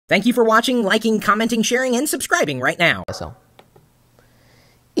Thank you for watching, liking, commenting, sharing, and subscribing right now.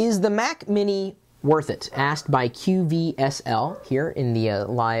 Is the Mac Mini worth it? Asked by QVSL here in the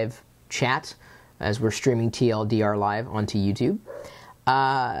live chat as we're streaming TLDR live onto YouTube.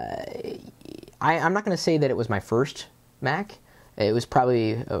 I'm not going to say that it was my first Mac. It was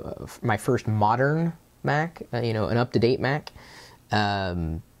probably my first modern Mac, an up-to-date Mac,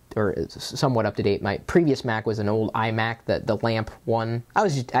 or somewhat up-to-date. My previous Mac was an old iMac, the lamp one.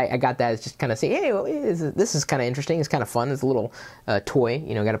 I got that as just kind of saying, hey, this is kind of interesting. It's kind of fun. It's a little toy.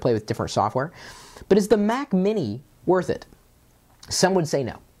 Got to play with different software. But is the Mac Mini worth it? Some would say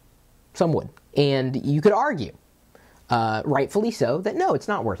no. Some would. And you could argue, rightfully so, that no, it's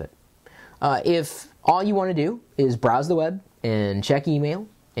not worth it. If all you want to do is browse the web and check email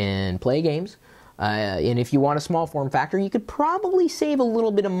and play games, and if you want a small form factor, you could probably save a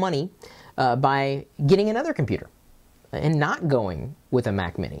little bit of money by getting another computer and not going with a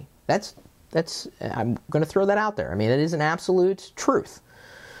Mac Mini. That's I'm going to throw that out there. I mean, it is an absolute truth.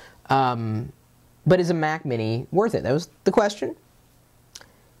 But is a Mac Mini worth it? That was the question.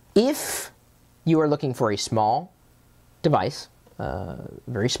 If you are looking for a small device,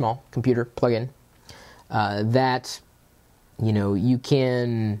 very small computer plug-in, that you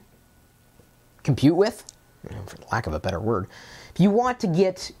can compute with, for lack of a better word. If you want to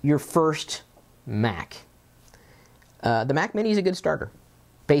get your first Mac, the Mac Mini is a good starter.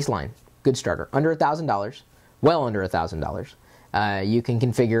 Baseline, good starter. Under $1,000, well under $1,000. You can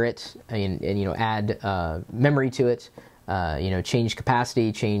configure it and add memory to it. Change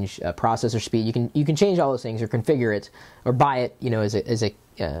capacity, change processor speed. You can change all those things or configure it or buy it, as a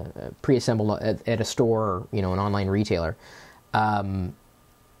pre-assembled at a store or an online retailer.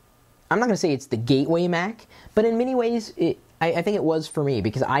 I'm not going to say it's the gateway Mac, but in many ways, I think it was for me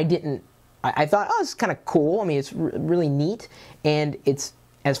because I thought, oh, it's kind of cool. I mean, it's really neat, and it's,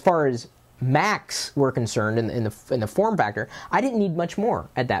 as far as Macs were concerned in the form factor, I didn't need much more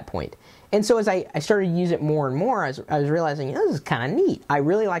at that point. And so as I started to use it more and more, I was realizing, this is kind of neat. I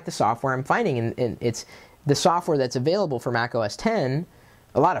really like the software I'm finding, and it's the software that's available for Mac OS X,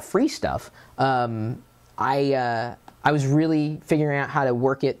 a lot of free stuff. I was really figuring out how to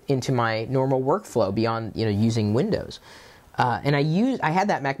work it into my normal workflow beyond using Windows. And I had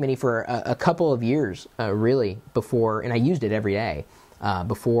that Mac Mini for a couple of years really before, and I used it every day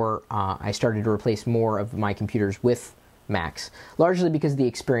before I started to replace more of my computers with Macs, largely because of the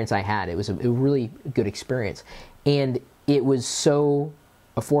experience I had. It was a really good experience, and it was so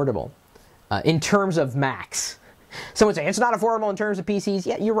affordable in terms of Macs. Someone say it's not affordable in terms of PCs.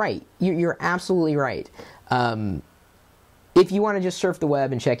 Yeah, you're right. You're absolutely right. If you want to just surf the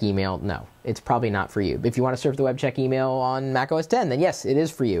web and check email, no, it's probably not for you. If you want to surf the web, check email on Mac OS X, then yes, it is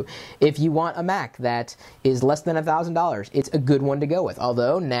for you. If you want a Mac that is less than $1,000, it's a good one to go with.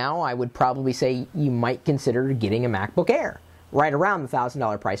 Although now I would probably say you might consider getting a MacBook Air right around the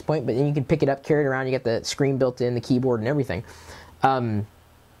 $1,000 price point, but then you can pick it up, carry it around, you get the screen built in, the keyboard and everything. Some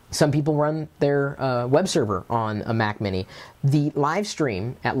people run their web server on a Mac Mini. The live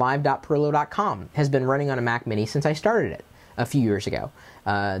stream at live.perillo.com has been running on a Mac Mini since I started it a few years ago.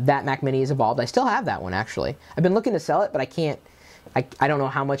 That Mac Mini has evolved. I still have that one, actually. I've been looking to sell it, but I can't. I don't know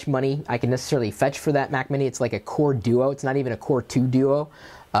how much money I can necessarily fetch for that Mac Mini. It's like a Core Duo. It's not even a Core 2 Duo.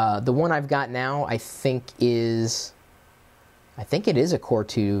 The one I've got now, I think it is a Core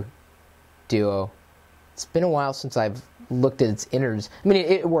 2 Duo. It's been a while since I've looked at its innards. I mean,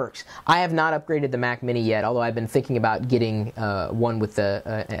 it works. I have not upgraded the Mac Mini yet, although I've been thinking about getting one with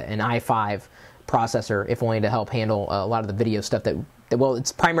an i5 processor, if only to help handle a lot of the video stuff that well,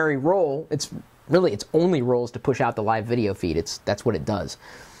 its primary role, its only role is to push out the live video feed. That's what it does.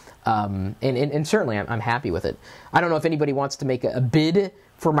 And certainly I'm happy with it. I don't know if anybody wants to make a bid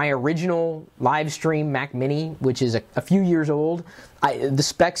for my original live stream Mac Mini, which is a few years old. The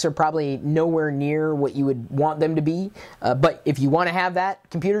specs are probably nowhere near what you would want them to be. But if you want to have that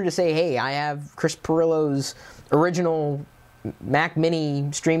computer to say, hey, I have Chris Perillo's original Mac Mini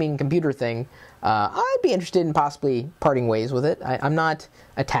streaming computer thing, I'd be interested in possibly parting ways with it. I'm not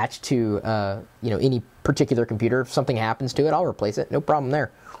attached to any particular computer. If something happens to it, I'll replace it. No problem there.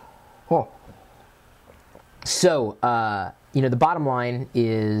 Oh. So, the bottom line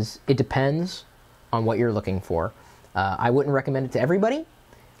is it depends on what you're looking for. I wouldn't recommend it to everybody,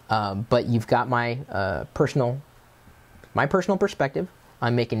 but you've got my personal perspective.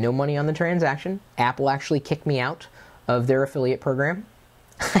 I'm making no money on the transaction. Apple actually kicked me out of their affiliate program.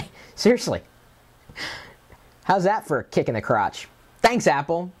 Seriously. How's that for a kick in the crotch? Thanks,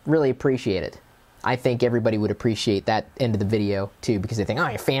 Apple. Really appreciate it. I think everybody would appreciate that end of the video, too, because they think, oh,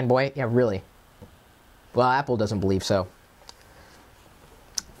 you're a fanboy? Yeah, really. Well, Apple doesn't believe so.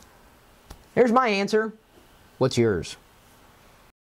 There's my answer. What's yours?